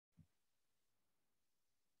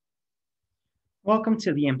Welcome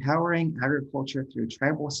to the Empowering Agriculture Through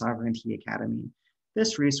Tribal Sovereignty Academy.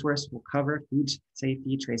 This resource will cover food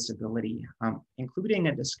safety traceability, including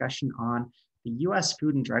a discussion on the U.S.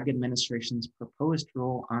 Food and Drug Administration's proposed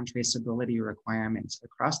rule on traceability requirements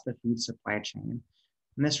across the food supply chain.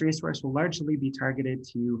 And this resource will largely be targeted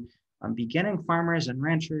to beginning farmers and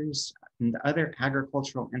ranchers and other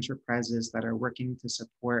agricultural enterprises that are working to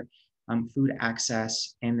support food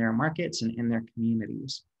access in their markets and in their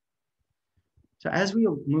communities. So as we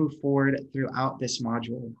move forward throughout this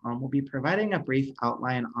module, we'll be providing a brief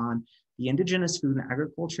outline on the Indigenous Food and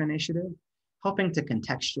Agriculture Initiative, helping to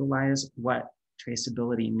contextualize what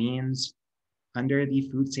traceability means under the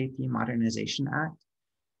Food Safety Modernization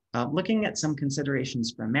Act, looking at some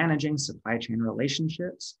considerations for managing supply chain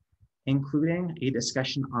relationships, including a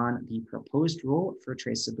discussion on the proposed rule for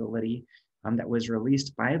traceability that was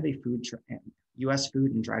released by the U.S.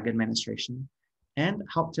 Food and Drug Administration, and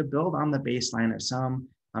help to build on the baseline of some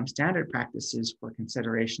standard practices for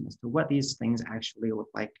consideration as to what these things actually look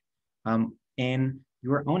like in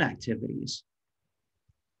your own activities.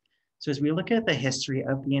 So as we look at the history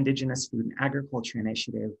of the Indigenous Food and Agriculture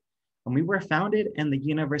Initiative, we were founded in the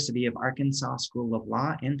University of Arkansas School of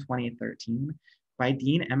Law in 2013 by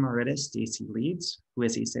Dean Emeritus Stacy Leeds, who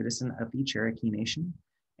is a citizen of the Cherokee Nation.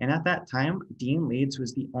 And at that time, Dean Leeds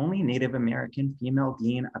was the only Native American female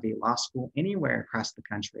dean of a law school anywhere across the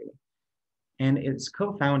country. And it's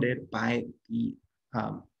co-founded by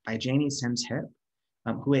Janie Sims Hip,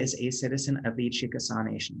 who is a citizen of the Chickasaw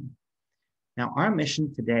Nation. Now, our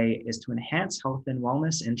mission today is to enhance health and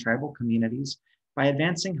wellness in tribal communities by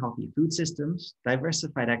advancing healthy food systems,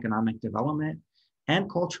 diversified economic development, and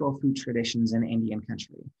cultural food traditions in Indian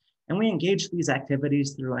country. And we engage these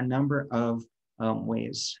activities through a number of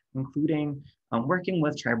ways, including working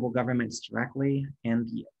with tribal governments directly and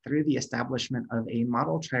through the establishment of a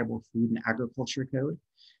model tribal food and agriculture code,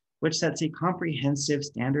 which sets a comprehensive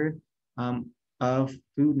standard of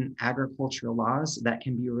food and agriculture laws that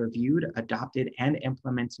can be reviewed, adopted, and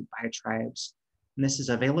implemented by tribes. And this is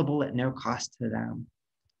available at no cost to them.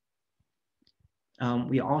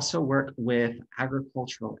 We also work with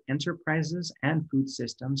agricultural enterprises and food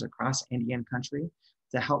systems across Indian country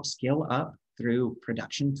to help scale up through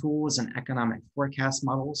production tools and economic forecast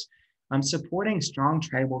models, supporting strong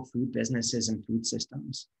tribal food businesses and food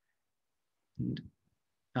systems.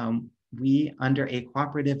 And, we, under a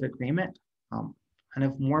cooperative agreement, kind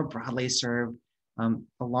of more broadly serve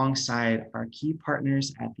alongside our key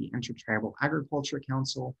partners at the Intertribal Agriculture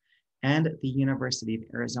Council and the University of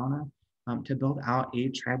Arizona to build out a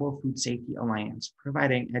tribal food safety alliance,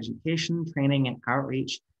 providing education, training, and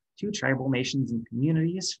outreach to tribal nations and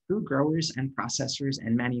communities, food growers and processors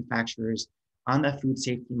and manufacturers on the Food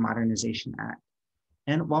Safety Modernization Act.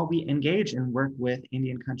 And while we engage and work with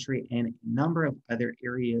Indian country in a number of other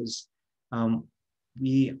areas,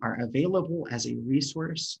 we are available as a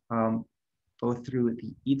resource, both through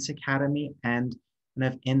the EATS Academy and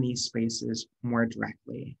kind of in these spaces more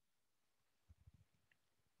directly.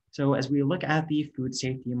 So as we look at the Food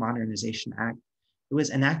Safety Modernization Act, it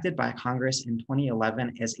was enacted by Congress in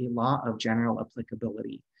 2011 as a law of general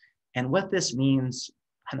applicability. And what this means,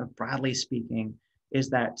 kind of broadly speaking, is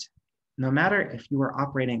that no matter if you are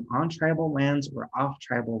operating on tribal lands or off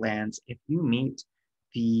tribal lands, if you meet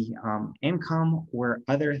the income or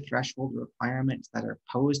other threshold requirements that are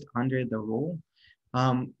posed under the rule,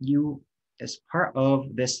 you, as part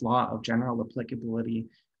of this law of general applicability,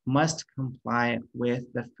 must comply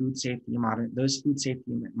with the those Food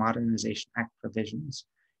Safety Modernization Act provisions.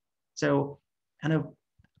 So kind of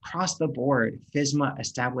across the board, FSMA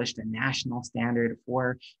established a national standard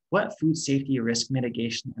for what food safety risk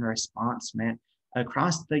mitigation and response meant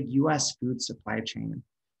across the US food supply chain.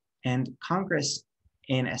 And Congress,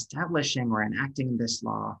 in establishing or enacting this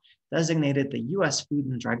law, designated the US Food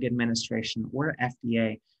and Drug Administration, or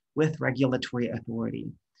FDA, with regulatory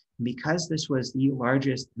authority. Because this was the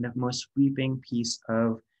largest and the most sweeping piece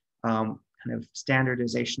of kind of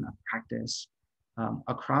standardization of practice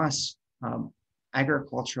across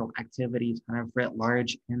agricultural activities kind of writ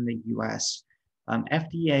large in the US,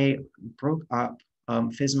 FDA broke up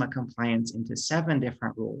FSMA compliance into 7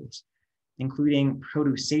 different rules, including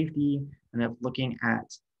produce safety, and of looking at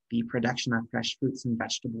the production of fresh fruits and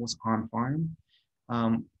vegetables on farm,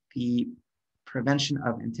 the prevention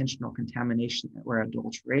of intentional contamination or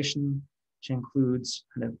adulteration, which includes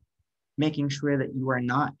kind of making sure that you are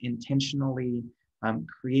not intentionally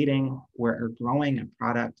creating or growing a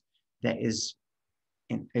product that is,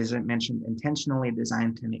 as I mentioned, intentionally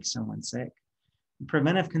designed to make someone sick.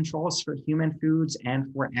 Preventive controls for human foods and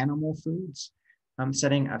for animal foods,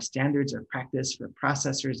 setting of standards of practice for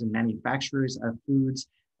processors and manufacturers of foods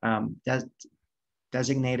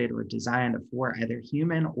designated or designed for either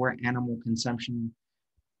human or animal consumption,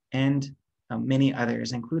 and many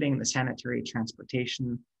others, including the sanitary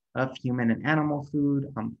transportation of human and animal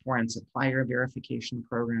food, foreign supplier verification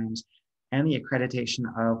programs, and the accreditation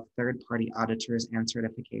of third-party auditors and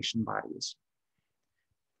certification bodies.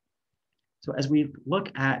 So as we look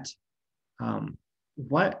at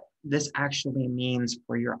what this actually means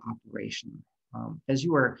for your operation, as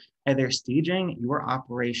you are either staging your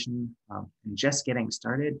operation and just getting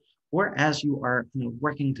started, or as you are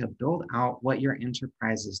working to build out what your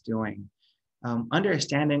enterprise is doing,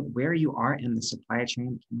 understanding where you are in the supply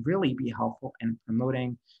chain can really be helpful in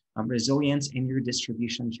promoting resilience in your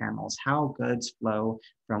distribution channels, how goods flow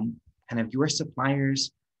from kind of your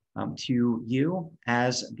suppliers to you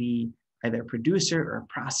as the either producer or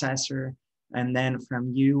processor, and then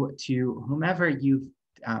from you to whomever you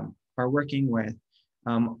are working with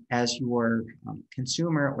as your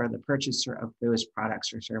consumer or the purchaser of those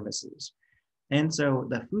products or services. And so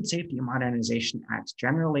the Food Safety Modernization Act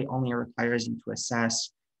generally only requires you to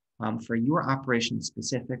assess for your operation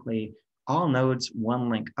specifically all nodes one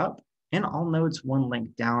link up and all nodes one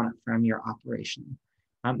link down from your operation.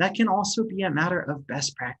 That can also be a matter of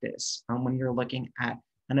best practice when you're looking at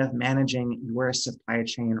kind of managing your supply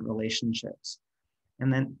chain relationships.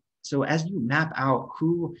 And then, so as you map out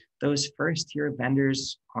who those first tier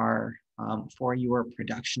vendors are for your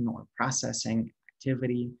production or processing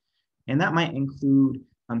activity, and that might include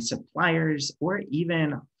suppliers or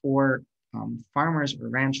even for farmers or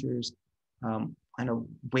ranchers, I know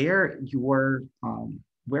where your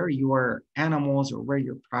animals or where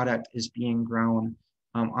your product is being grown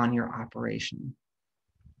on your operation.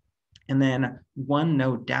 And then one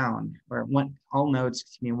node down, or all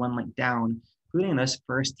nodes, one link down, including those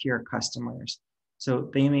first tier customers. So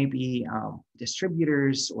they may be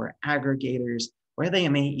distributors or aggregators, or they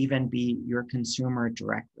may even be your consumer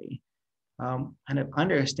directly. Kind of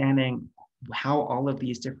understanding how all of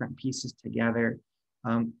these different pieces together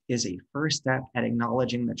is a first step at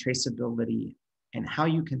acknowledging the traceability and how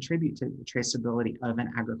you contribute to the traceability of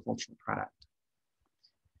an agricultural product.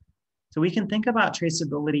 So we can think about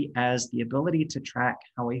traceability as the ability to track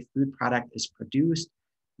how a food product is produced,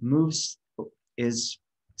 moves, is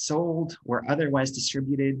sold, or otherwise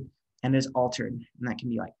distributed, and is altered. And that can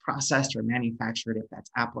be like processed or manufactured if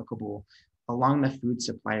that's applicable along the food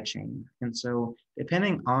supply chain. And so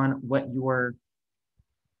depending on what your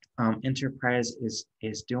enterprise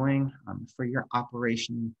is doing for your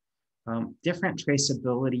operation, different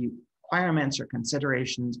traceability requirements or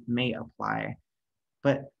considerations may apply.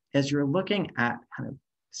 But as you're looking at kind of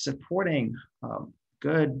supporting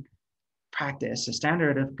good practice, a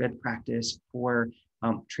standard of good practice for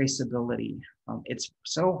traceability, it's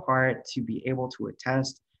so hard to be able to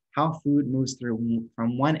attest how food moves through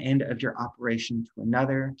from one end of your operation to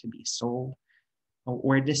another to be sold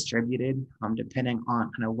or distributed, depending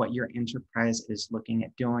on kind of what your enterprise is looking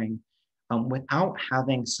at doing, without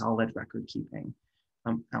having solid record keeping.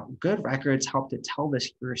 Now, good records help to tell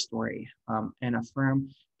this your story and affirm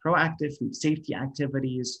proactive food safety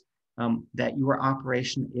activities that your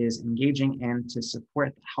operation is engaging in to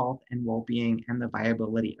support the health and well-being and the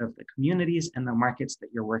viability of the communities and the markets that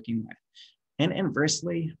you're working with. And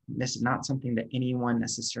inversely, this is not something that anyone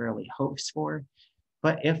necessarily hopes for,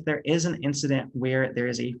 but if there is an incident where there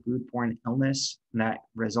is a foodborne illness that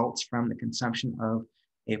results from the consumption of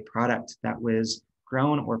a product that was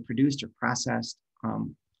grown or produced or processed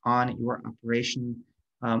on your operation,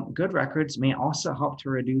 good records may also help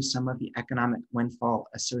to reduce some of the economic windfall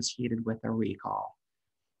associated with a recall.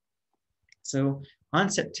 So on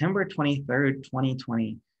September 23rd,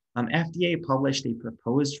 2020, FDA published a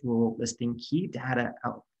proposed rule listing key data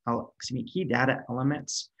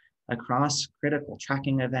elements across critical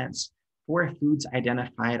tracking events for foods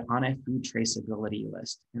identified on a food traceability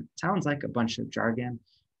list. It sounds like a bunch of jargon,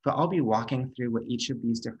 but I'll be walking through what each of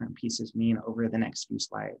these different pieces mean over the next few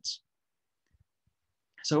slides.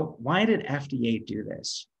 So why did FDA do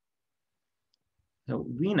this? So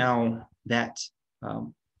we know that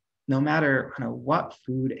no matter what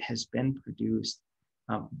food has been produced,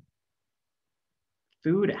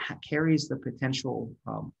 food carries the potential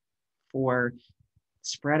for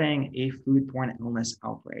spreading a foodborne illness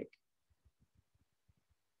outbreak.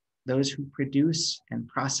 Those who produce and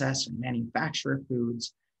process and manufacture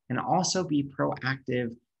foods can also be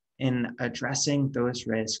proactive in addressing those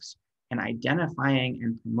risks and identifying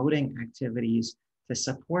and promoting activities to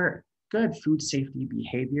support good food safety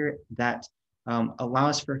behavior that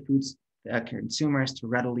allows for consumers to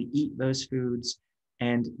readily eat those foods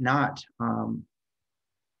and not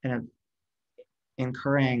kind of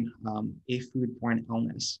incurring a foodborne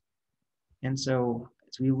illness. And so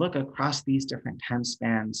as we look across these different time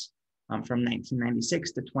spans from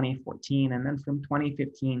 1996 to 2014, and then from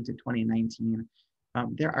 2015 to 2019,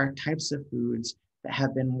 there are types of foods that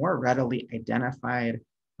have been more readily identified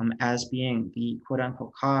as being the quote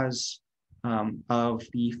unquote cause of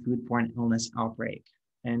the foodborne illness outbreak.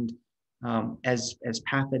 And as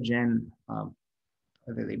pathogen,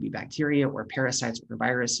 whether they be bacteria or parasites or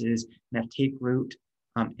viruses, that take root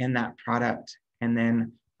in that product, and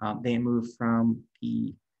then they move from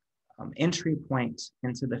the entry point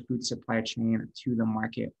into the food supply chain to the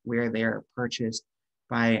market, where they're purchased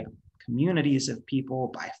by communities of people,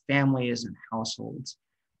 by families and households.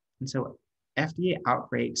 And so FDA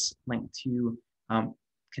outbreaks linked to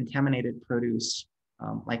contaminated produce,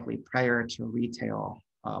 likely prior to retail.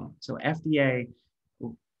 So FDA,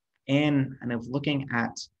 in kind of looking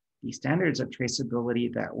at the standards of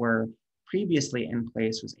traceability that were previously in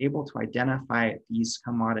place, was able to identify these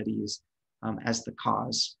commodities as the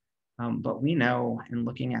cause. But we know, in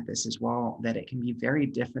looking at this as well, that it can be very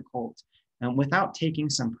difficult without taking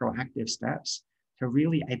some proactive steps to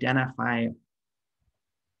really identify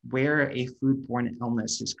where a foodborne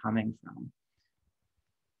illness is coming from.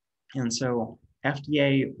 And so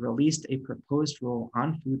FDA released a proposed rule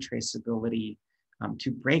on food traceability to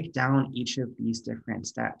break down each of these different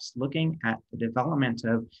steps, looking at the development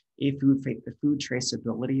of the food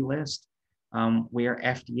traceability list, where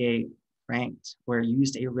FDA ranked or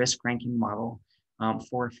used a risk ranking model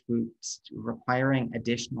for foods, requiring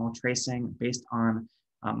additional tracing based on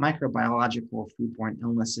microbiological foodborne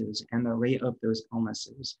illnesses and the rate of those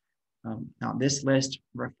illnesses. Now, this list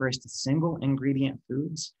refers to single ingredient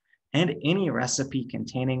foods and any recipe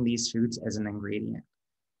containing these foods as an ingredient.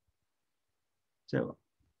 So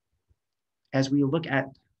as we look at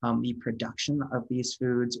the production of these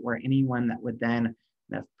foods, or anyone that would then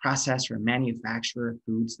process or manufacture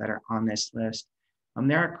foods that are on this list,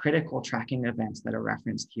 there are critical tracking events that are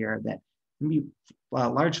referenced here that can be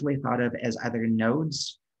largely thought of as either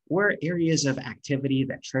nodes or areas of activity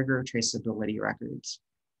that trigger traceability records.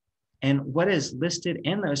 And what is listed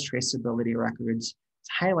in those traceability records is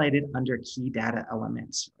highlighted under key data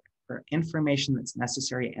elements, or information that's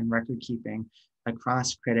necessary in record keeping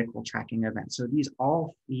across critical tracking events. So these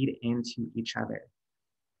all feed into each other.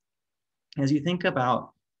 As you think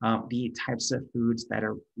about the types of foods that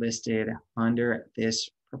are listed under this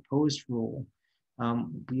proposed rule,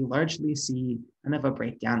 we largely see kind of a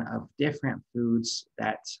breakdown of different foods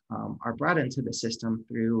that are brought into the system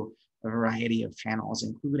through a variety of channels,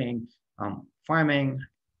 including farming,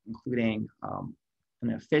 including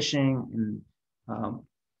kind of fishing, and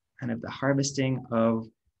kind of the harvesting of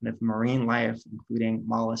kind of marine life, including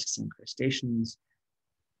mollusks and crustaceans,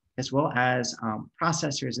 as well as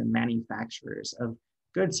processors and manufacturers of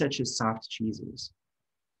goods such as soft cheeses.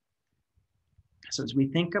 So as we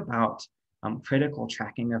think about critical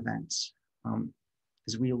tracking events,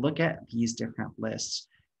 as we look at these different lists,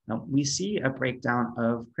 we see a breakdown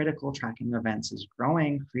of critical tracking events as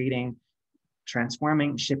growing, creating,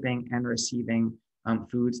 transforming, shipping, and receiving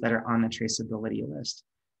foods that are on the traceability list.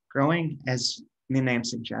 Growing, as the name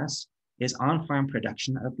suggests, is on-farm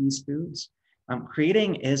production of these foods.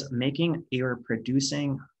 Creating is making or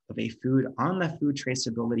producing of a food on the food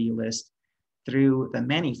traceability list through the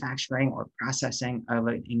manufacturing or processing of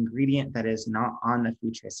an ingredient that is not on the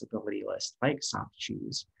food traceability list, like soft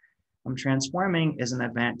cheese. Transforming is an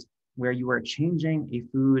event where you are changing a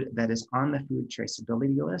food that is on the food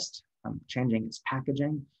traceability list, changing its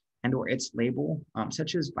packaging and or its label,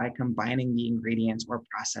 such as by combining the ingredients or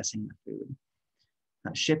processing the food.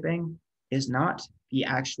 Shipping is not the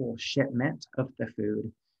actual shipment of the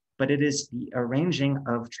food, but it is the arranging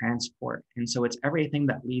of transport. And so it's everything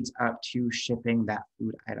that leads up to shipping that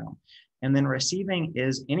food item. And then receiving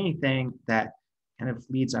is anything that kind of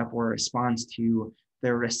leads up or responds to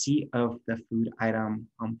the receipt of the food item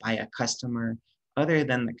by a customer other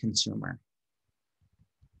than the consumer.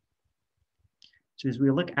 So as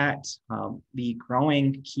we look at the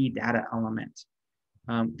growing key data element,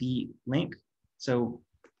 the link, so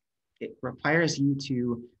it requires you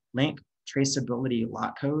to link traceability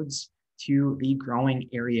lot codes to the growing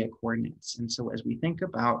area coordinates. And so as we think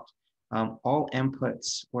about all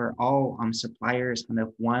inputs or all suppliers kind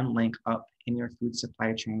of one link up in your food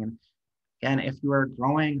supply chain, and if you are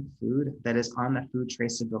growing food that is on the food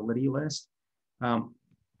traceability list, how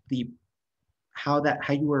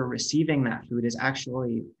you are receiving that food is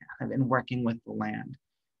actually kind of in working with the land.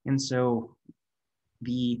 And so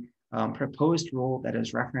the proposed rule that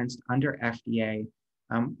is referenced under FDA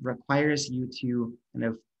requires you to kind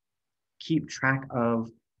of keep track of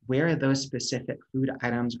where those specific food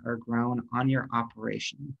items are grown on your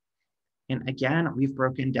operation. And again, we've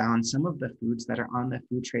broken down some of the foods that are on the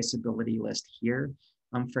food traceability list here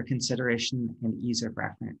for consideration and ease of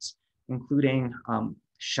reference, including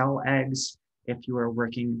shell eggs, if you are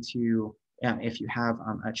working to, if you have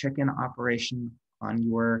a chicken operation on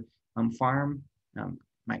your farm,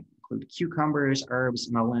 might include cucumbers,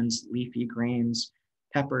 herbs, melons, leafy greens,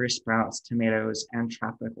 peppers, sprouts, tomatoes, and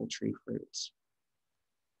tropical tree fruits.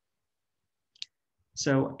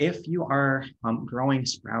 So if you are growing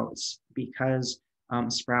sprouts, because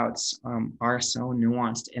sprouts are so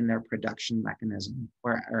nuanced in their production mechanism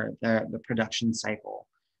or the production cycle,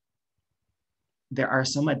 there are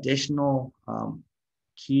some additional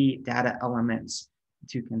key data elements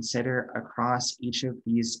to consider across each of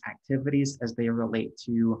these activities as they relate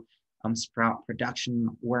to sprout production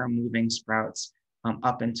or moving sprouts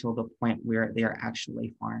up until the point where they are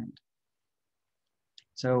actually farmed.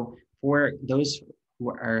 So for those who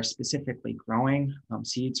are specifically growing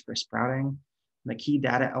seeds for sprouting, the key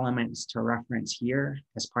data elements to reference here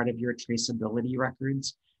as part of your traceability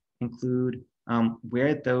records include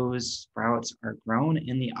where those sprouts are grown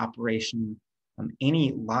in the operation,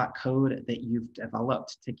 any lot code that you've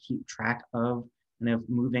developed to keep track of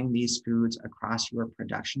moving these foods across your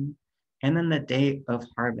production, and then the date of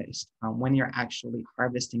harvest, when you're actually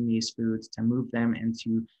harvesting these foods to move them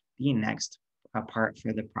into the next part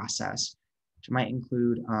for the process, which might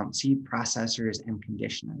include seed processors and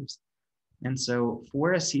conditioners. And so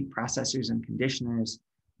for seed processors and conditioners,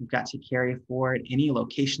 you've got to carry forward any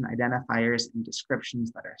location identifiers and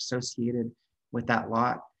descriptions that are associated with that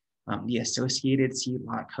lot, the associated seed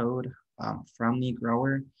lot code from the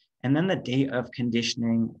grower, and then the date of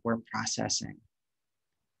conditioning or processing.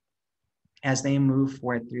 As they move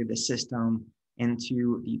forward through the system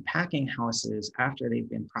into the packing houses after they've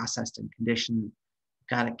been processed and conditioned,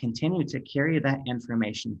 got to continue to carry that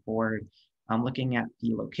information forward, looking at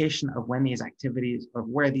the location of when these activities, or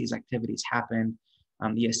where these activities happen,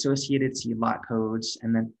 the associated seed lot codes,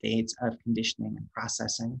 and then dates of conditioning and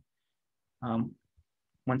processing.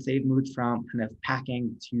 Once they've moved from kind of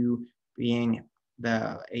packing to being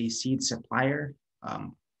a seed supplier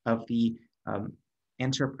of the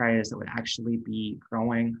enterprise that would actually be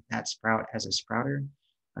growing that sprout as a sprouter,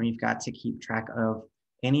 you've got to keep track of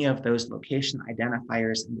any of those location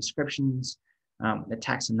identifiers and descriptions, the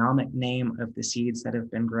taxonomic name of the seeds that have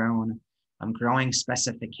been grown, growing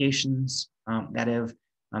specifications that have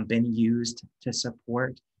been used to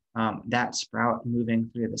support that sprout moving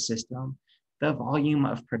through the system, the volume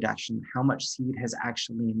of production, how much seed has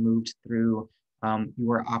actually moved through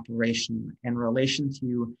your operation in relation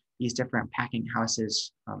to these different packing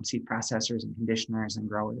houses, seed processors and conditioners and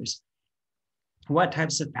growers, what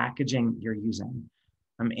types of packaging you're using,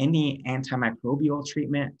 any antimicrobial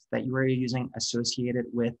treatment that you are using associated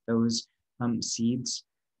with those seeds,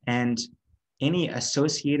 and any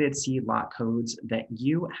associated seed lot codes that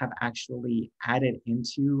you have actually added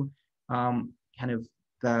into kind of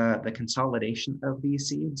the consolidation of these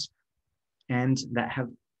seeds and that have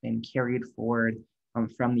been carried forward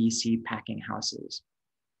from these seed packing houses.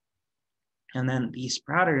 And then the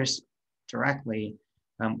sprouters directly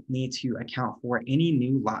need to account for any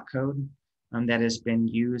new lot code that has been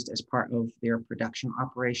used as part of their production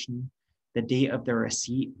operation, the date of the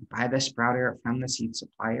receipt by the sprouter from the seed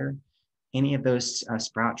supplier, any of those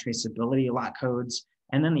sprout traceability lot codes,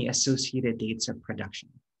 and then the associated dates of production.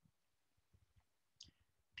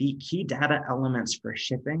 The key data elements for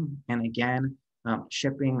shipping, and again,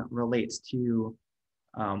 shipping relates to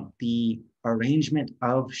the arrangement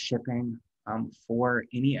of shipping for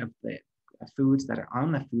any of the foods that are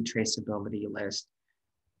on the food traceability list.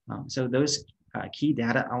 So those key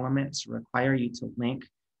data elements require you to link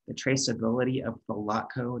the traceability of the lot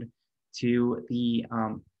code to the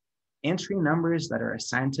entry numbers that are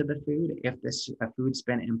assigned to the food if this food's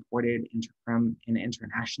been imported from an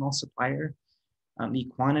international supplier, the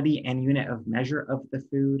quantity and unit of measure of the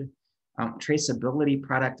food, traceability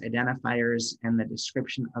product identifiers, and the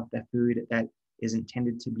description of the food that is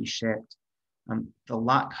intended to be shipped, the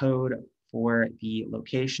lot code for the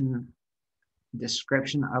location,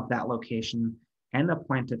 description of that location, and the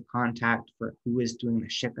point of contact for who is doing the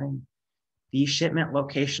shipping, the shipment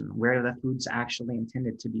location, where the food's actually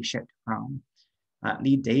intended to be shipped from,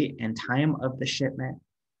 the date and time of the shipment,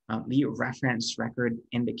 the reference record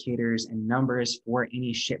indicators and numbers for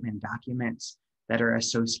any shipment documents that are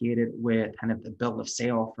associated with kind of the bill of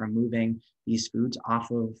sale for moving these foods off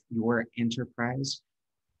of your enterprise.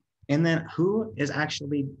 And then who is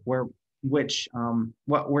actually, what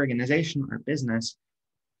organization or business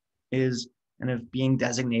is kind of being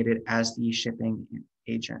designated as the shipping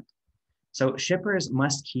agent. So shippers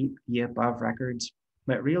must keep the above records,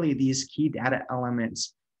 but really these key data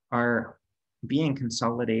elements are being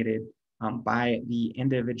consolidated by the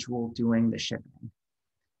individual doing the shipping.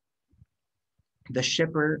 The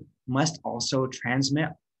shipper must also transmit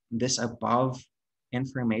this above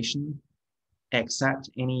information, except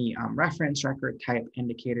any reference record type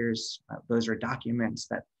indicators. Those are documents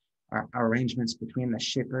that are arrangements between the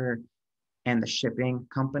shipper and the shipping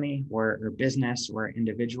company or business or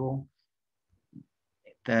individual.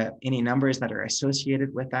 Any numbers that are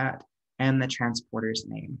associated with that, and the transporter's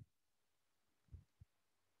name.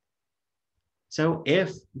 So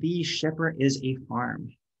if the shipper is a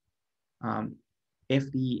farm,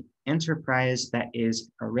 if the enterprise that is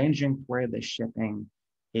arranging for the shipping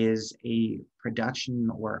is a production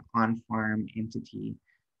or on-farm entity,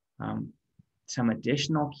 some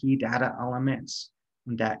additional key data elements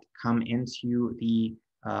that come into the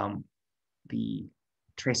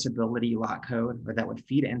traceability lot code, or that would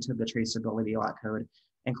feed into the traceability lot code,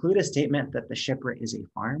 include a statement that the shipper is a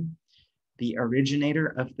farm, the originator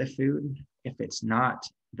of the food, if it's not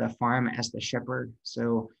the farm as the shipper,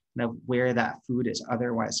 so where that food is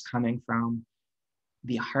otherwise coming from,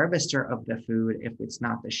 the harvester of the food if it's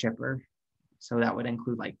not the shipper. So that would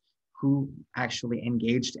include like who actually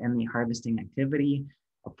engaged in the harvesting activity,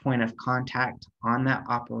 a point of contact on that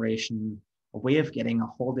operation, a way of getting a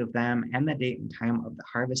hold of them, and the date and time of the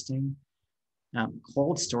harvesting.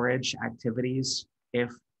 Cold storage activities,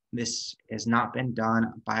 if this has not been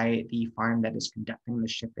done by the farm that is conducting the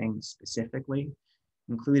shipping specifically,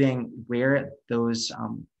 including where those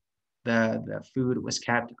the food was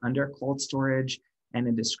kept under cold storage, and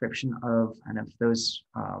a description of kind of those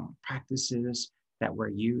practices that were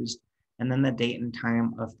used, and then the date and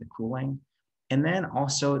time of the cooling, and then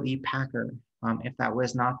also the packer, if that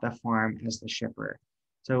was not the farm as the shipper.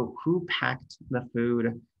 So who packed the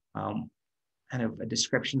food, kind of a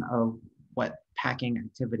description of what packing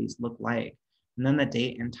activities look like, and then the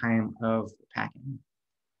date and time of packing.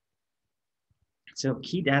 So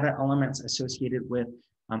key data elements associated with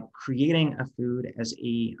creating a food as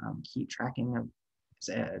a key tracking of, as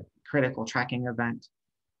a critical tracking event,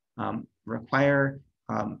 require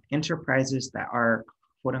enterprises that are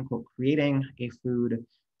quote unquote creating a food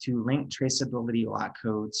to link traceability lot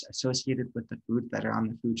codes associated with the foods that are on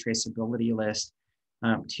the food traceability list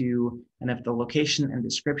to, and if the location and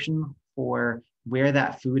description for where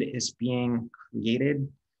that food is being created,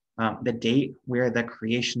 the date where the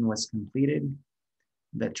creation was completed,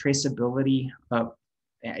 the traceability of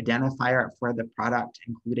identifier for the product,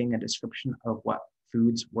 including a description of what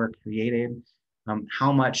foods were created,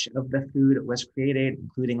 how much of the food was created,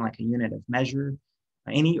 including like a unit of measure,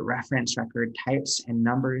 any reference record types and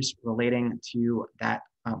numbers relating to that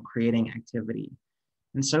creating activity.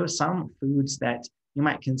 And so some foods that you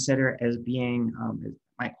might consider as being,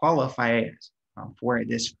 might qualify for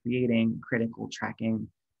this creating critical tracking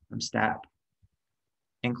step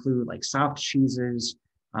include like soft cheeses,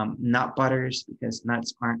 nut butters, because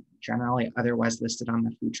nuts aren't generally otherwise listed on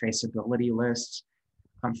the food traceability lists,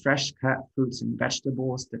 fresh cut fruits and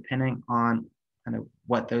vegetables, depending on kind of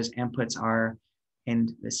what those inputs are.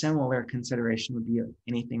 And the similar consideration would be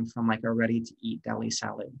anything from like a ready to eat deli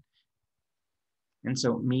salad. And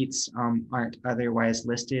so meats aren't otherwise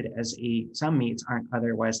listed as some meats aren't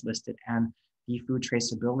otherwise listed on the food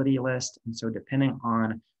traceability list. And so depending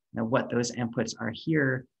on what those inputs are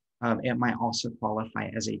here, it might also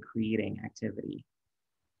qualify as a creating activity.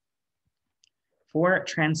 For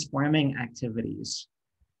transforming activities,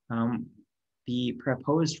 the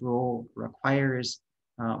proposed rule requires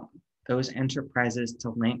those enterprises to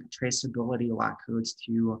link traceability lot codes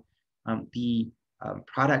to the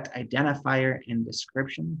product identifier and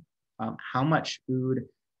description, how much food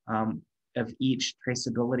of each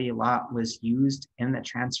traceability lot was used in the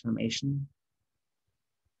transformation,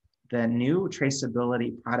 the new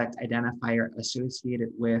traceability product identifier associated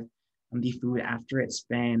with the food after it's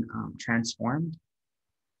been transformed,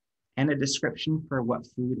 and a description for what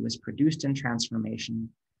food was produced in transformation,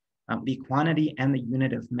 the quantity and the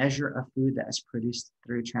unit of measure of food that is produced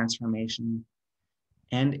through transformation,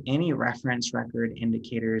 and any reference record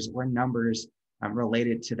indicators or numbers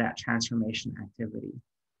related to that transformation activity.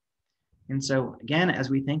 And so again, as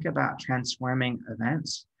we think about transforming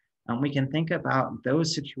events, we can think about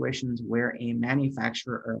those situations where a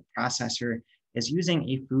manufacturer or a processor is using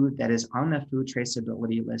a food that is on the food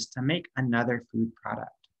traceability list to make another food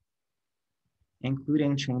product,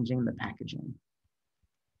 including changing the packaging.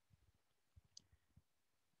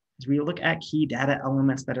 As we look at key data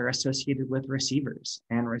elements that are associated with receivers,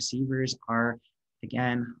 and receivers are,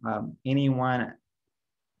 again, anyone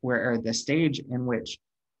where the stage in which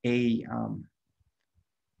a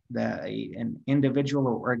an individual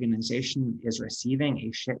or organization is receiving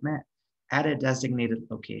a shipment at a designated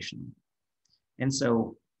location. And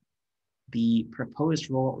so the proposed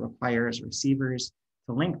rule requires receivers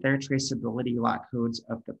to link their traceability lot codes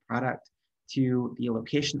of the product to the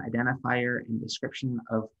location identifier and description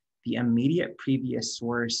of the immediate previous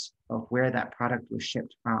source of where that product was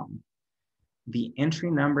shipped from. The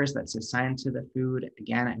entry numbers that's assigned to the food,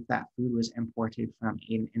 again, if that food was imported from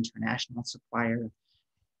an international supplier,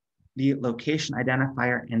 the location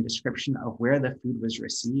identifier and description of where the food was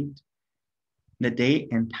received, the date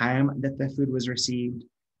and time that the food was received,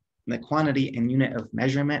 the quantity and unit of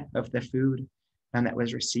measurement of the food that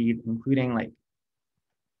was received, including like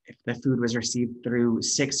if the food was received through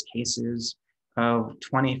 6 cases of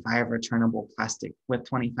 25 returnable plastic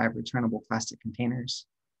containers.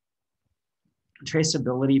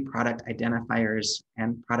 Traceability product identifiers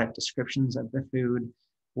and product descriptions of the food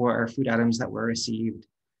or food items that were received,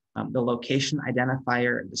 the location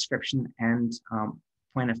identifier, description, and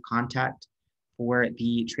point of contact for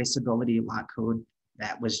the traceability lot code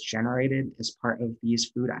that was generated as part of these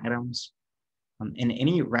food items, and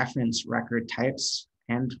any reference record types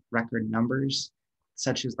and record numbers,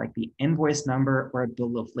 such as like the invoice number or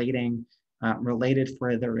bill of lading related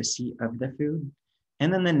for the receipt of the food,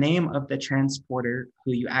 and then the name of the transporter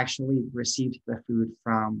who you actually received the food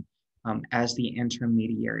from as the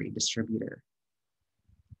intermediary distributor.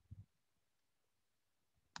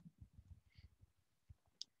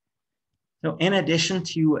 So in addition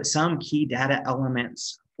to some key data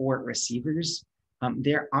elements for receivers,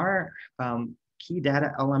 there are key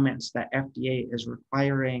data elements that FDA is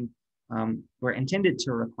requiring or intending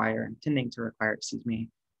to require,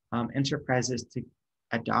 enterprises to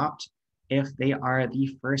adopt if they are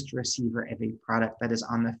the first receiver of a product that is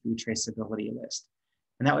on the food traceability list.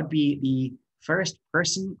 And that would be the first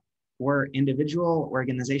person or individual,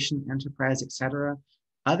 organization, enterprise, etc.,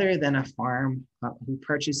 other than a farm who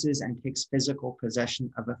purchases and takes physical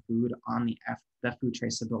possession of a food on the food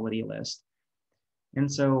traceability list. And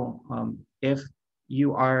so if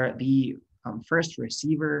you are the first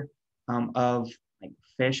receiver of like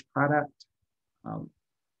fish product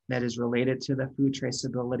that is related to the food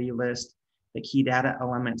traceability list, the key data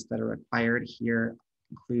elements that are required here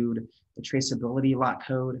include the traceability lot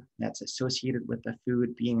code that's associated with the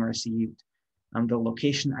food being received, the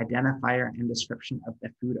location identifier and description of the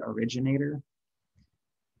food originator.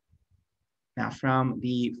 Now from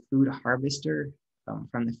the food harvester,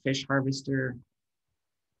 from the fish harvester,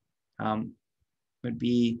 would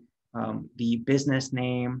be the business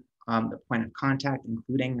name, the point of contact,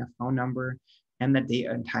 including a phone number, and the date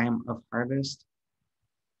and time of harvest.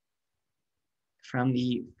 From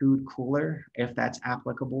the food cooler, if that's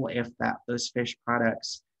applicable, if those fish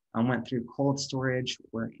products went through cold storage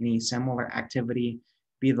or any similar activity,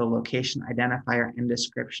 be the location identifier and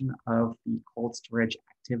description of the cold storage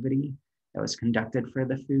activity that was conducted for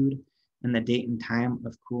the food and the date and time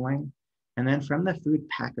of cooling. And then from the food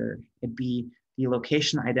packer, it'd be the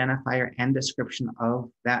location identifier and description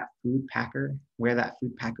of that food packer, where that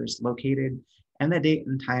food packer is located, and the date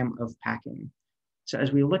and time of packing. So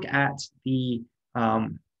as we look at the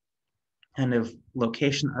kind of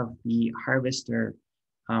location of the harvester,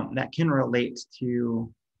 that can relate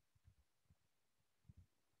to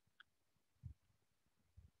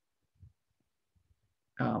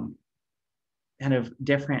kind of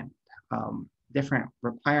different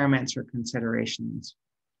requirements or considerations.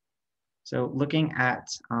 So looking at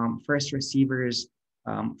first receivers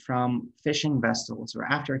from fishing vessels or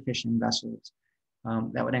after fishing vessels,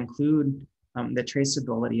 that would include the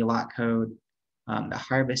traceability lot code, the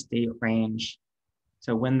harvest date range.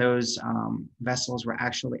 So when those vessels were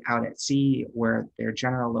actually out at sea, or their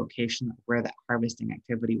general location where that harvesting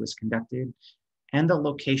activity was conducted, and the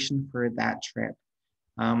location for that trip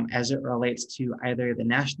as it relates to either the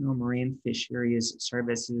National Marine Fisheries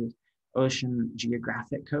Services Ocean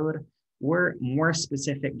Geographic Code or more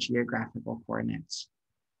specific geographical coordinates.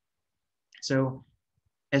 So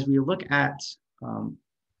as we look at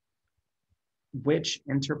which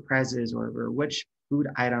enterprises or which food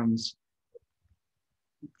items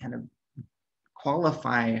kind of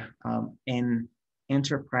qualify in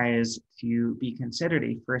enterprise to be considered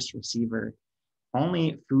a first receiver,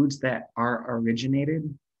 only foods that are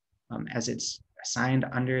originated as it's assigned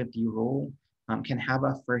under the rule can have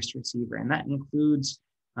a first receiver. And that includes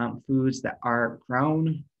foods that are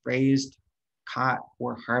grown, raised, caught,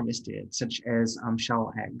 or harvested, such as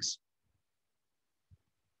shell eggs.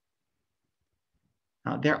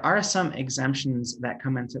 There are some exemptions that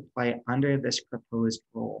come into play under this proposed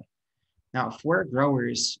rule. Now, for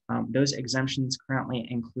growers, those exemptions currently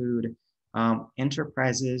include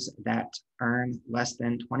enterprises that earn less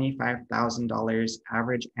than $25,000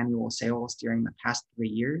 average annual sales during the past 3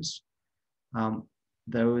 years.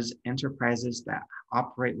 Those enterprises that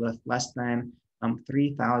operate with less than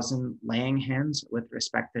 3,000 laying hens with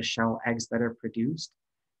respect to shell eggs that are produced.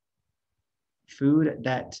 Food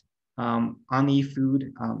that on the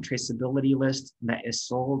food traceability list that is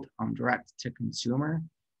sold direct to consumer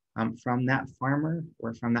from that farmer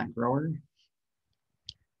or from that grower.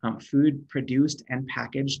 Food produced and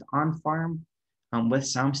packaged on farm with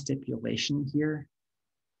some stipulation here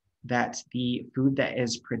that the food that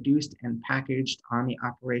is produced and packaged on the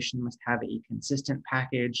operation must have a consistent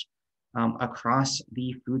package across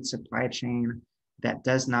the food supply chain that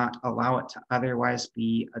does not allow it to otherwise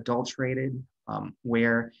be adulterated,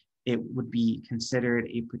 where it would be considered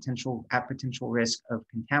a potential risk of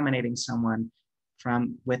contaminating someone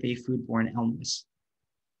with a foodborne illness.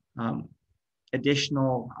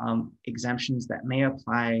 Additional exemptions that may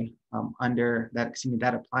apply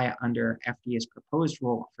that apply under FDA's proposed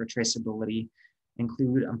rule for traceability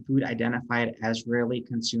include food identified as rarely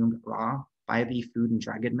consumed raw by the Food and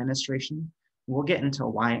Drug Administration. We'll get into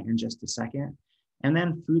why in just a second. And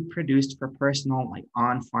then food produced for personal, like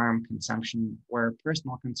on-farm consumption or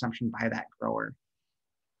personal consumption by that grower.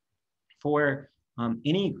 For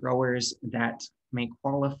any growers that may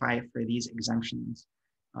qualify for these exemptions,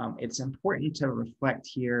 it's important to reflect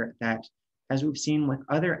here that, as we've seen with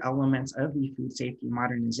other elements of the Food Safety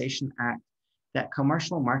Modernization Act, that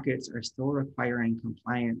commercial markets are still requiring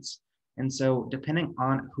compliance. And so depending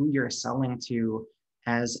on who you're selling to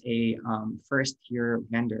as a first-tier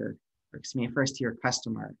vendor, first-tier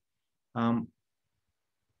customer,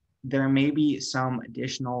 there may be some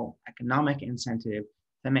additional economic incentive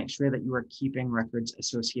to make sure that you are keeping records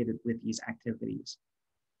associated with these activities.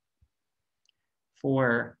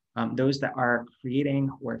 For those that are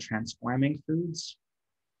creating or transforming foods,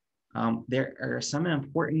 there are some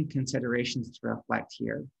important considerations to reflect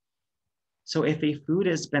here. So if a food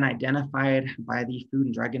has been identified by the Food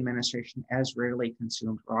and Drug Administration as rarely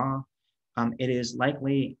consumed raw, it is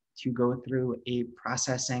likely to go through a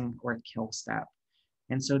processing or kill step.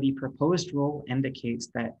 And so the proposed rule indicates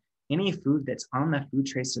that any food that's on the food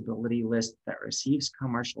traceability list that receives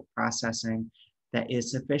commercial processing that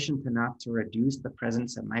is sufficient enough to reduce the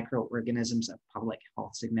presence of microorganisms of public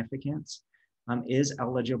health significance is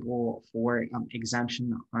eligible for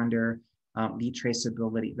exemption under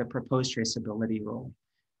the proposed traceability rule.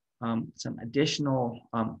 Some additional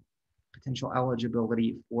potential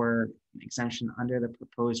eligibility for exemption under the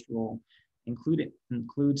proposed rule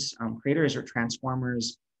includes creators or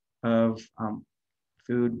transformers of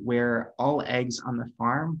food where all eggs on the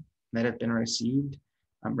farm that have been received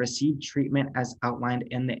treatment as outlined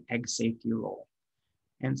in the egg safety rule.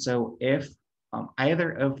 And so if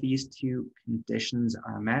either of these two conditions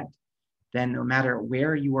are met, then no matter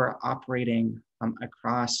where you are operating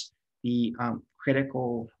across the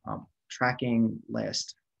critical tracking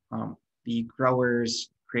list, the growers,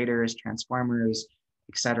 creators, transformers,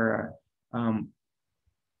 etc.,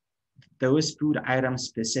 those food items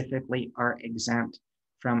specifically are exempt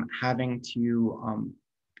from having to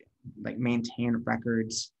maintain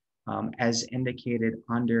records as indicated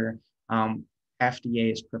under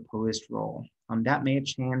FDA's proposed rule. That may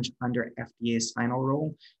change under FDA's final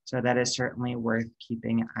rule, so that is certainly worth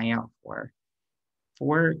keeping an eye out for.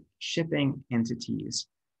 For shipping entities,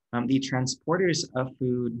 the transporters of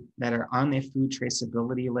food that are on the food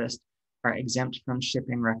traceability list are exempt from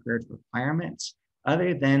shipping record requirements,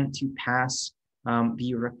 other than to pass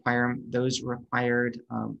those required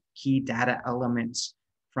key data elements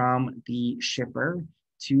from the shipper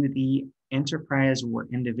to the enterprise or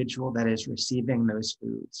individual that is receiving those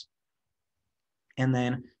foods. And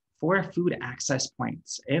then for food access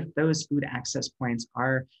points, if those food access points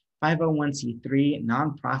are 501c3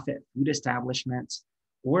 nonprofit food establishments,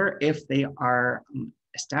 or if they are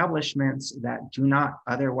establishments that do not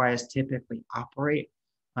otherwise typically operate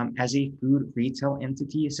as a food retail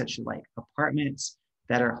entity, such as like apartments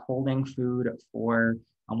that are holding food for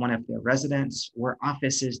one of their residents, or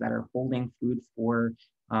offices that are holding food for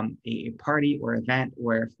a party or event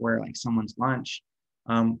or for like someone's lunch,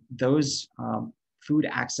 those food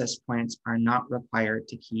access points are not required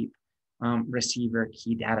to keep receiver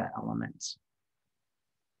key data elements.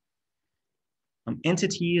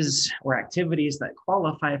 Entities or activities that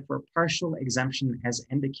qualify for partial exemption as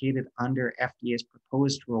indicated under FDA's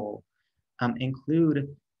proposed rule include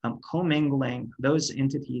commingling, those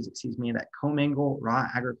entities, that commingle raw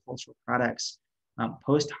agricultural products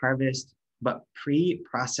post-harvest, but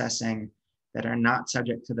pre-processing that are not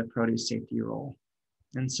subject to the produce safety rule.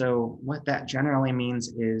 And so what that generally means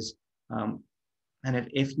is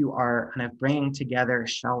if you are kind of bringing together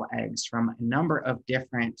shell eggs from a number of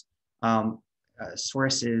different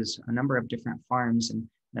sources, a number of different farms, and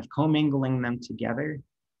kind of commingling them together,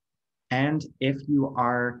 and if you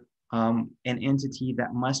are an entity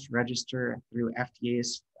that must register through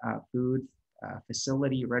FDA's food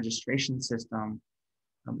facility registration system,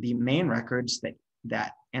 the main records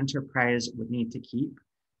that enterprise would need to keep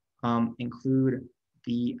include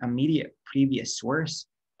the immediate previous source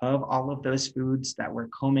of all of those foods that were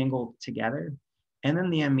commingled together, and then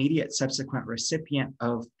the immediate subsequent recipient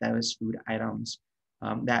of those food items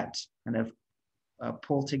that kind of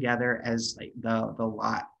pull together as like the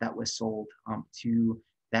lot that was sold to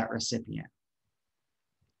that recipient.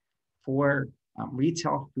 For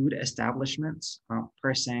retail food establishments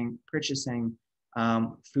purchasing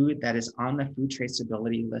food that is on the food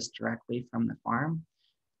traceability list directly from the farm,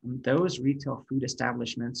 those retail food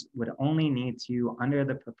establishments would only need to, under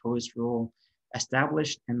the proposed rule,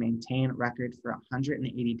 establish and maintain record for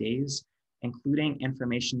 180 days, including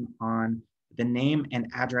information on the name and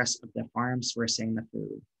address of the farm sourcing the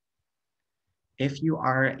food. If you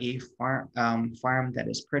are a farm that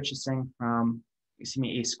is purchasing from,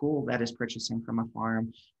 a school that is purchasing from a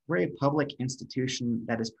farm, or a public institution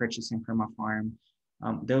that is purchasing from a farm,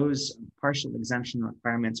 those partial exemption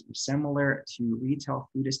requirements are similar to retail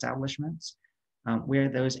food establishments, where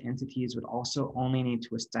those entities would also only need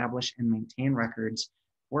to establish and maintain records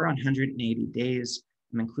for 180 days,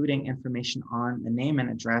 including information on the name and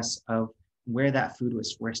address of where that food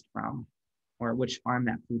was sourced from, or which farm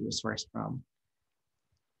that food was sourced from.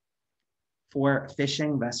 For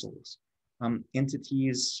fishing vessels,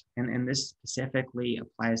 entities, and this specifically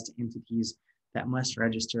applies to entities that must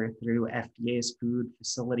register through FDA's food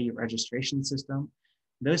facility registration system,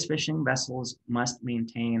 those fishing vessels must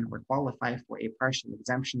maintain or qualify for a partial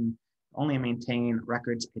exemption, only maintain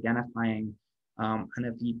records identifying kind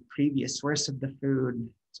of the previous source of the food,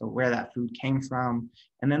 so where that food came from,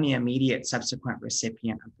 and then the immediate subsequent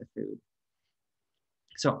recipient of the food.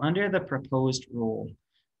 So under the proposed rule,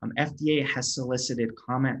 FDA has solicited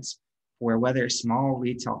comments for whether small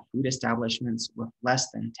retail food establishments with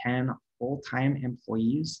less than 10 full-time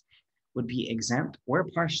employees would be exempt or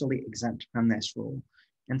partially exempt from this rule.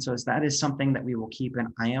 And so that is something that we will keep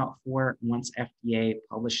an eye out for once FDA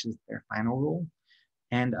publishes their final rule.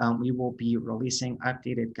 And we will be releasing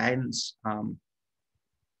updated guidance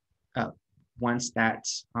once that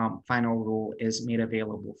final rule is made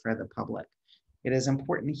available for the public. It is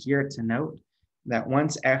important here to note that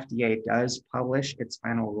once FDA does publish its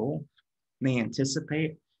final rule, they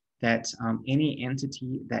anticipate that any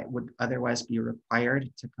entity that would otherwise be required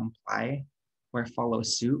to comply or follow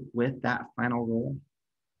suit with that final rule,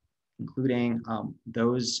 including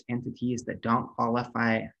those entities that don't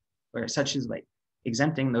qualify, or such as like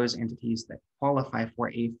exempting those entities that qualify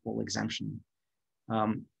for a full exemption.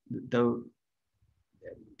 Though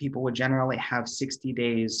people would generally have 60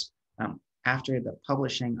 days after the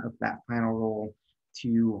publishing of that final rule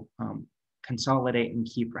to consolidate and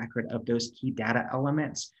keep record of those key data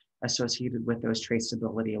elements associated with those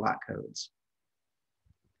traceability lot codes.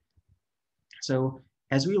 So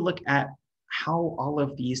as we look at how all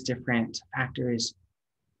of these different factors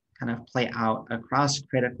kind of play out across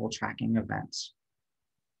critical tracking events,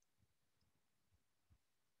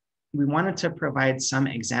 we wanted to provide some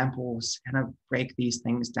examples, kind of break these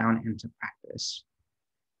things down into practice.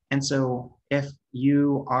 And so if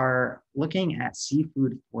you are looking at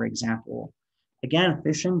seafood, for example, again,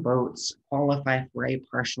 fishing boats qualify for a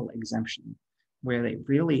partial exemption, where they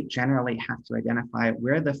really generally have to identify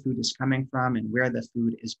where the food is coming from and where the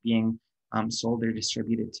food is being sold or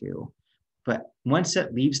distributed to. But once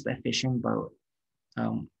it leaves the fishing boat,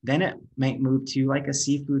 then it might move to like a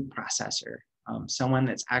seafood processor, someone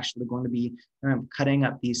that's actually going to be cutting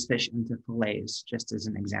up these fish into fillets, just as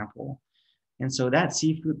an example. And so that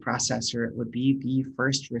seafood processor would be the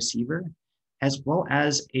first receiver, as well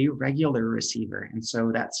as a regular receiver. And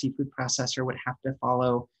so that seafood processor would have to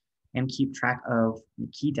follow and keep track of the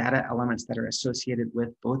key data elements that are associated with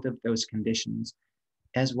both of those conditions,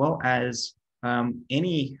 as well as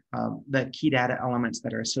the key data elements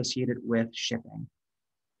that are associated with shipping.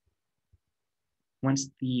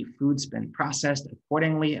 Once the food's been processed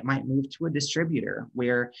accordingly, it might move to a distributor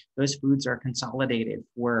where those foods are consolidated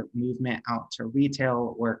for movement out to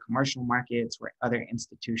retail or commercial markets or other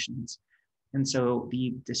institutions. And so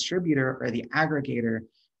the distributor or the aggregator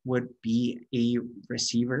would be a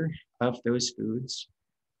receiver of those foods.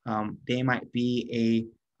 They might be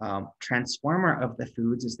transformer of the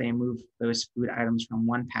foods as they move those food items from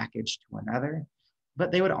one package to another,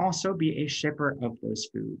 but they would also be a shipper of those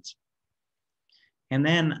foods. And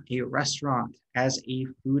then a restaurant as a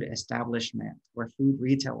food establishment or food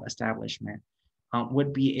retail establishment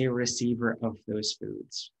would be a receiver of those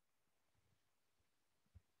foods.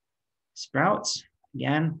 Sprouts,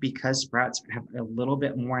 again, because sprouts have a little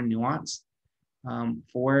bit more nuance,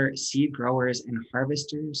 for seed growers and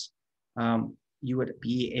harvesters, you would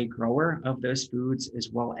be a grower of those foods as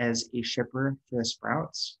well as a shipper for the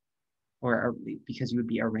sprouts, or because you would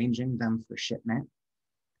be arranging them for shipment.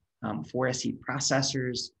 For seed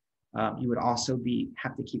processors, you would also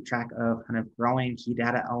have to keep track of kind of growing key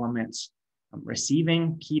data elements,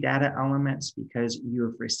 receiving key data elements because you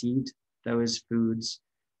have received those foods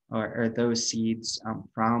or those seeds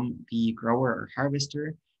from the grower or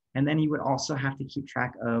harvester. And then you would also have to keep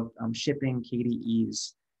track of shipping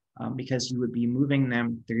KDEs because you would be moving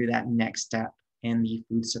them through that next step in the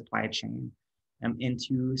food supply chain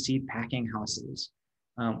into seed packing houses,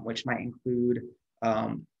 which might include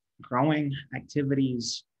growing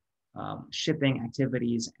activities, shipping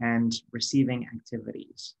activities, and receiving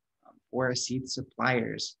activities. For seed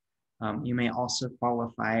suppliers, you may also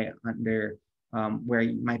qualify under where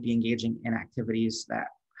you might be engaging in activities that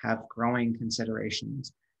have growing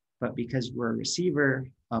considerations. But because you're a receiver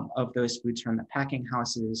of those foods from the packing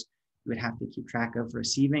houses, you would have to keep track of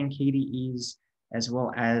receiving KDEs as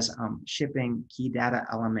well as shipping key data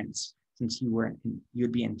elements, since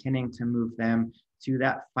you'd be intending to move them to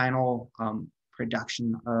that final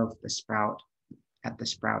production of the sprout at the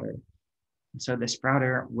sprouter. And so the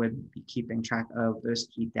sprouter would be keeping track of those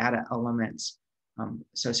key data elements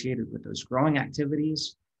associated with those growing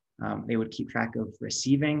activities. They would keep track of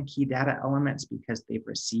receiving key data elements because they've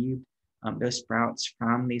received those sprouts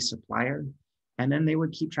from the supplier. And then they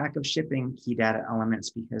would keep track of shipping key data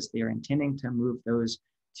elements because they are intending to move those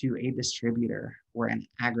to a distributor or an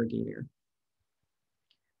aggregator.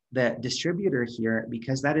 The distributor here,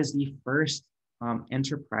 because that is the first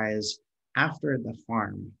enterprise after the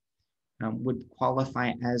farm, would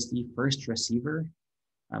qualify as the first receiver.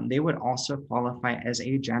 They would also qualify as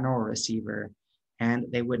a general receiver, and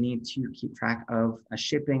they would need to keep track of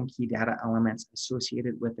shipping key data elements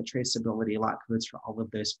associated with the traceability lot codes for all of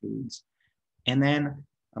those foods. And then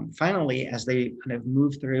finally, as they kind of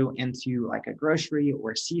move through into like a grocery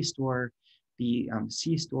or C-store, the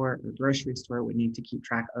C-store or grocery store would need to keep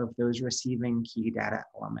track of those receiving key data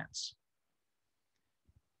elements.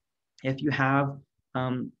 If you have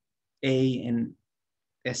a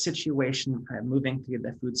situation moving through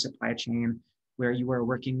the food supply chain where you are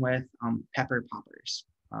working with pepper poppers,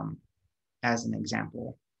 as an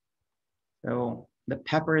example. So the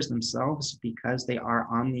peppers themselves, because they are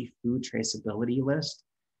on the food traceability list,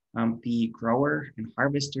 the grower and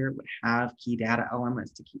harvester would have key data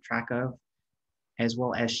elements to keep track of, as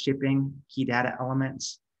well as shipping key data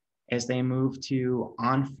elements as they move to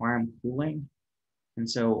on-farm cooling. And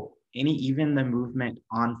so even the movement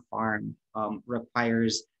on farm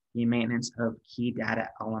requires the maintenance of key data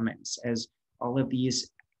elements, as all of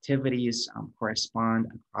these activities correspond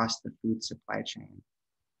across the food supply chain.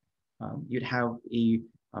 You'd have a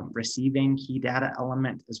receiving key data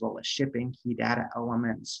element as well as shipping key data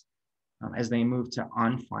elements as they move to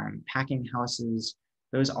on-farm packing houses.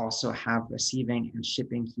 Those also have receiving and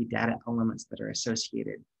shipping key data elements that are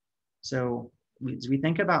associated. So as we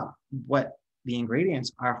think about what the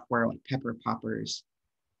ingredients are for like pepper poppers,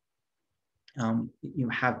 you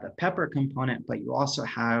have the pepper component, but you also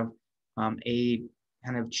have a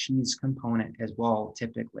kind of cheese component as well,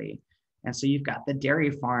 typically. And so you've got the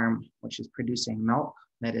dairy farm, which is producing milk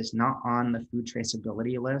that is not on the food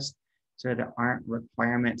traceability list. So there aren't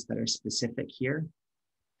requirements that are specific here.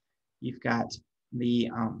 You've got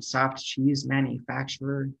the soft cheese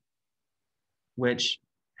manufacturer, which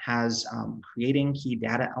has creating key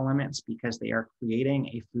data elements because they are creating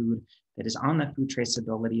a food that is on the food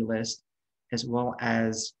traceability list, as well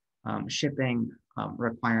as shipping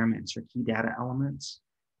requirements or key data elements.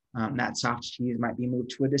 That soft cheese might be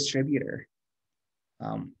moved to a distributor.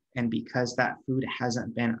 And because that food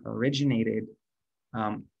hasn't been originated,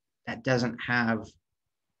 that doesn't have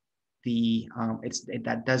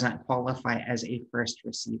that doesn't qualify as a first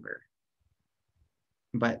receiver.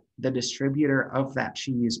 But the distributor of that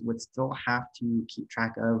cheese would still have to keep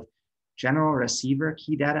track of general receiver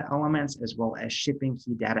key data elements as well as shipping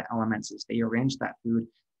key data elements as they arrange that food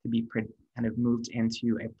to be kind of moved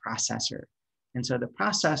into a processor. And so the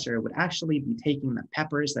processor would actually be taking the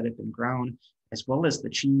peppers that have been grown as well as the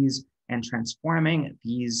cheese and transforming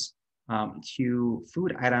these two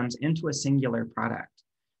food items into a singular product.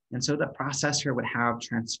 And so the processor would have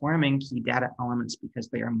transforming key data elements because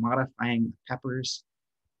they are modifying peppers.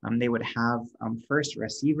 They would have first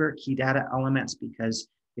receiver key data elements because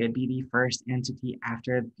they'd be the first entity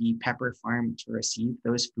after the pepper farm to receive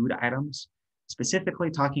those food items, specifically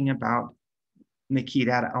talking about the key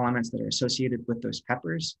data elements that are associated with those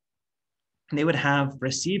peppers. They would have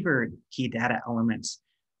receiver key data elements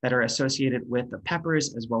that are associated with the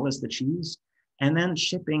peppers as well as the cheese, and then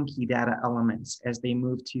shipping key data elements as they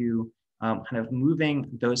move to kind of moving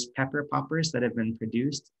those pepper poppers that have been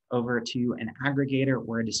produced over to an aggregator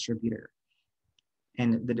or a distributor.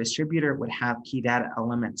 And the distributor would have key data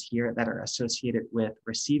elements here that are associated with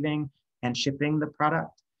receiving and shipping the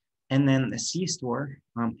product. And then the C-store,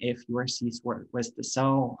 if your C-store was to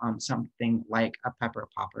sell something like a pepper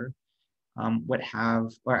popper, would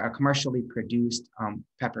have, or a commercially produced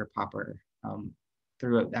pepper popper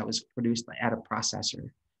that was produced at a processor.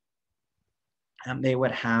 They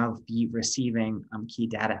would have the receiving key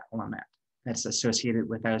data element that's associated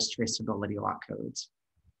with those traceability lock codes.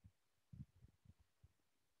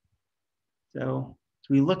 So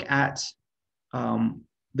we look at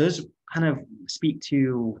those kind of speak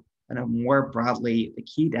to kind of more broadly the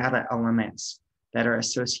key data elements that are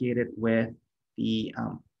associated with the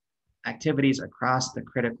activities across the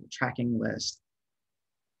critical tracking list.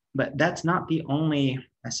 But that's not the only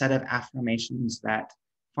set of affirmations that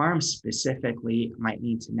farms specifically might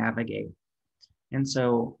need to navigate. And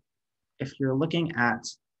so if you're looking at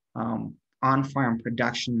on-farm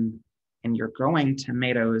production and you're growing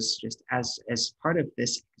tomatoes just as part of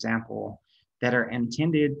this example that are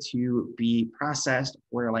intended to be processed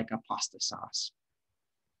for like a pasta sauce,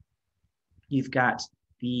 you've got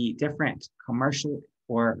the different commercial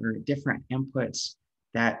or different inputs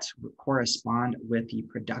that correspond with the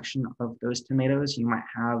production of those tomatoes. You might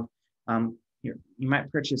have, you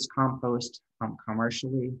might purchase compost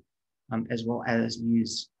commercially, as well as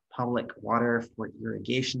use public water for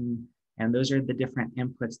irrigation. And those are the different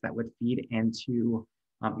inputs that would feed into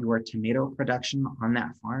your tomato production on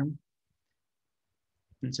that farm.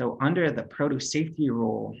 And so under the produce safety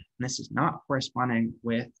rule, and this is not corresponding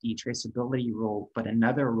with the traceability rule, but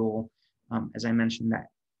another rule, as I mentioned, that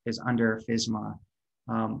is under FSMA,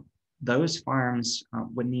 those farms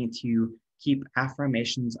would need to keep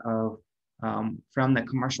affirmations of from the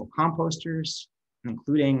commercial composters,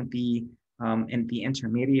 including the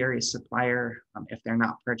intermediary supplier, if they're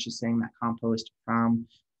not purchasing that compost from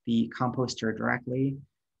the composter directly.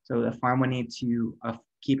 So the farm would need to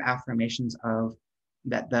keep affirmations of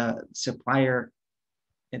that the supplier,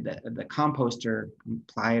 the composter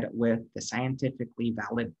complied with the scientifically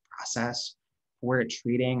valid process for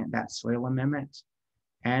treating that soil amendment,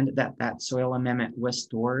 and that that soil amendment was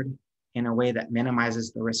stored in a way that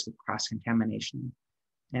minimizes the risk of cross-contamination.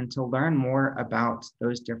 And to learn more about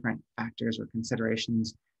those different factors or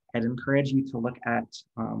considerations, I'd encourage you to look at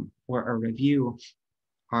or review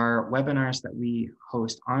our webinars that we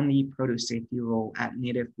host on the produce safety rule at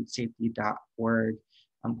nativefoodsafety.org,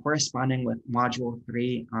 corresponding with Module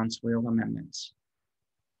 3 on soil amendments.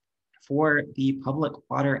 For the public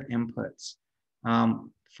water inputs,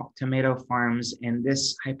 tomato farms in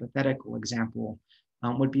this hypothetical example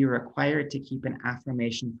would be required to keep an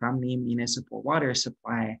affirmation from the municipal water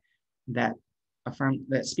supply that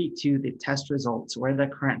speak to the test results or the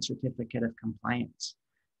current certificate of compliance.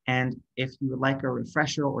 And if you would like a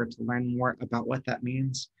refresher or to learn more about what that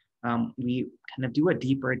means, we kind of do a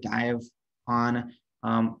deeper dive on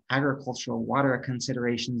agricultural water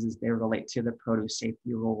considerations as they relate to the produce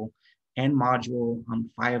safety rule and module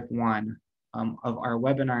 5.1 of our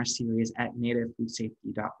webinar series at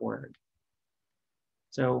nativefoodsafety.org.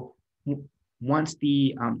 So once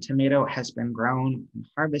the tomato has been grown and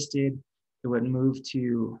harvested, it would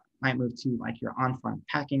might move to like your on-farm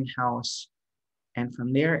packing house. And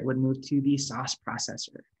from there, it would move to the sauce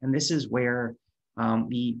processor. And this is where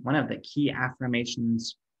one of the key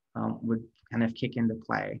affirmations would kind of kick into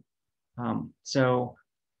play. So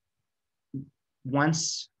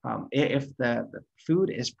once, if the food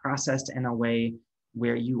is processed in a way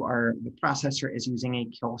where the processor is using a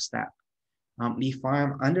kill step, the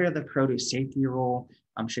farm under the produce safety rule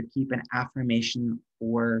should keep an affirmation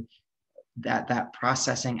for that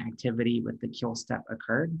processing activity with the kill step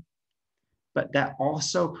occurred. But that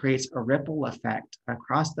also creates a ripple effect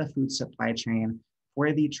across the food supply chain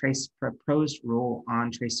for the proposed rule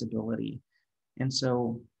on traceability. And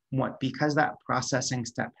so because that processing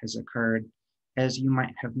step has occurred, as you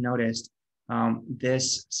might have noticed,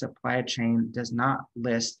 this supply chain does not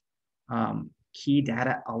list key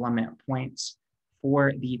data element points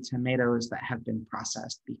for the tomatoes that have been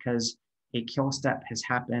processed, because a kill step has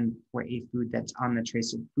happened for a food that's on the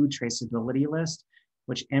food traceability list,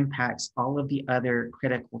 which impacts all of the other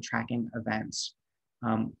critical tracking events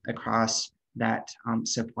across that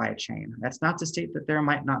supply chain. That's not to state that there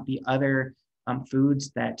might not be other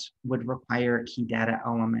foods that would require key data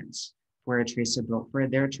elements for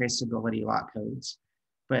their traceability lot codes.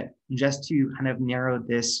 But just to kind of narrow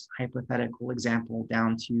this hypothetical example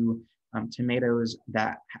down to tomatoes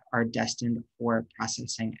that are destined for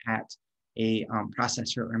processing at a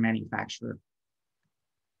processor or manufacturer.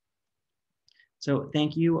 So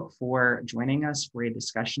thank you for joining us for a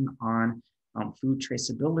discussion on food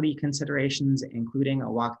traceability considerations, including a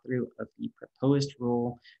walkthrough of the proposed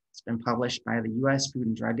rule. It's been published by the US Food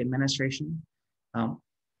and Drug Administration.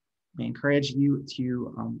 We encourage you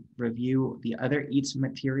to review the other EATS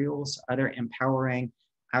materials, other empowering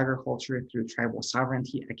agriculture through tribal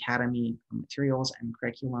sovereignty academy materials and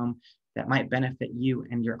curriculum that might benefit you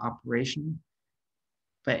and your operation.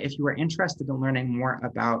 But if you are interested in learning more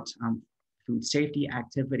about food safety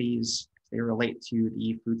activities, they relate to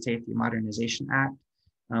the Food Safety Modernization Act,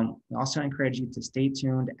 we also encourage you to stay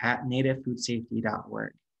tuned at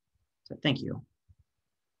nativeFoodSafety.org. So thank you.